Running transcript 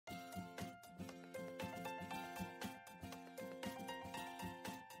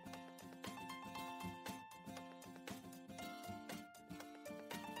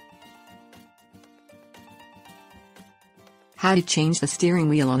How to change the steering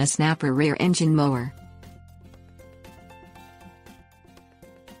wheel on a Snapper rear-engine mower.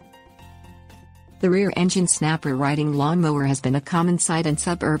 The rear-engine Snapper riding lawnmower has been a common sight in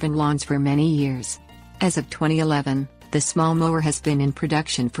suburban lawns for many years. As of 2011, the small mower has been in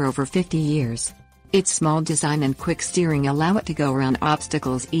production for over 50 years. Its small design and quick steering allow it to go around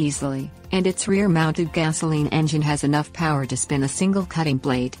obstacles easily, and its rear-mounted gasoline engine has enough power to spin a single cutting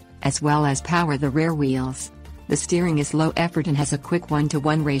blade, as well as power the rear wheels. The steering is low effort and has a quick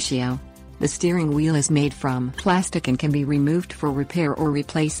 1-to-1 ratio. The steering wheel is made from plastic and can be removed for repair or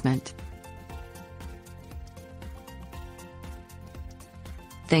replacement.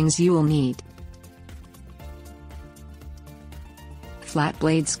 Things you will need: flat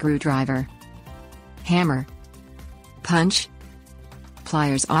blade screwdriver, hammer, punch,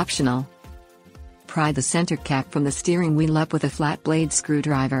 pliers optional. Pry the center cap from the steering wheel up with a flat blade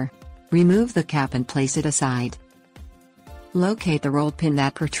screwdriver. Remove the cap and place it aside. Locate the rolled pin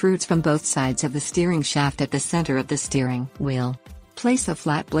that protrudes from both sides of the steering shaft at the center of the steering wheel. Place a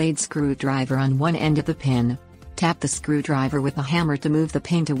flat blade screwdriver on one end of the pin. Tap the screwdriver with a hammer to move the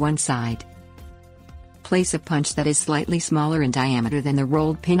pin to one side. Place a punch that is slightly smaller in diameter than the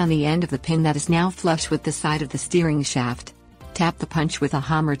rolled pin on the end of the pin that is now flush with the side of the steering shaft. Tap the punch with a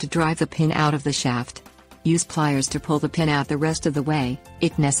hammer to drive the pin out of the shaft. Use pliers to pull the pin out the rest of the way,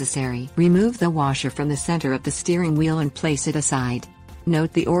 if necessary. Remove the washer from the center of the steering wheel and place it aside.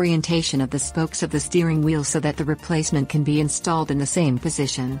 Note the orientation of the spokes of the steering wheel so that the replacement can be installed in the same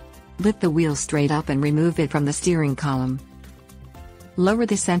position. Lift the wheel straight up and remove it from the steering column. Lower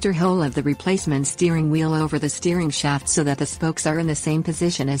the center hole of the replacement steering wheel over the steering shaft so that the spokes are in the same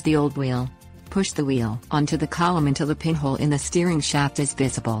position as the old wheel. Push the wheel onto the column until the pinhole in the steering shaft is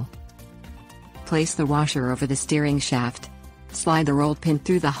visible. Place the washer over the steering shaft. Slide the rolled pin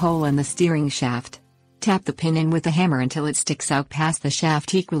through the hole in the steering shaft. Tap the pin in with the hammer until it sticks out past the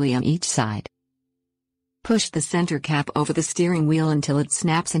shaft equally on each side. Push the center cap over the steering wheel until it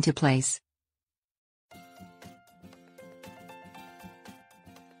snaps into place.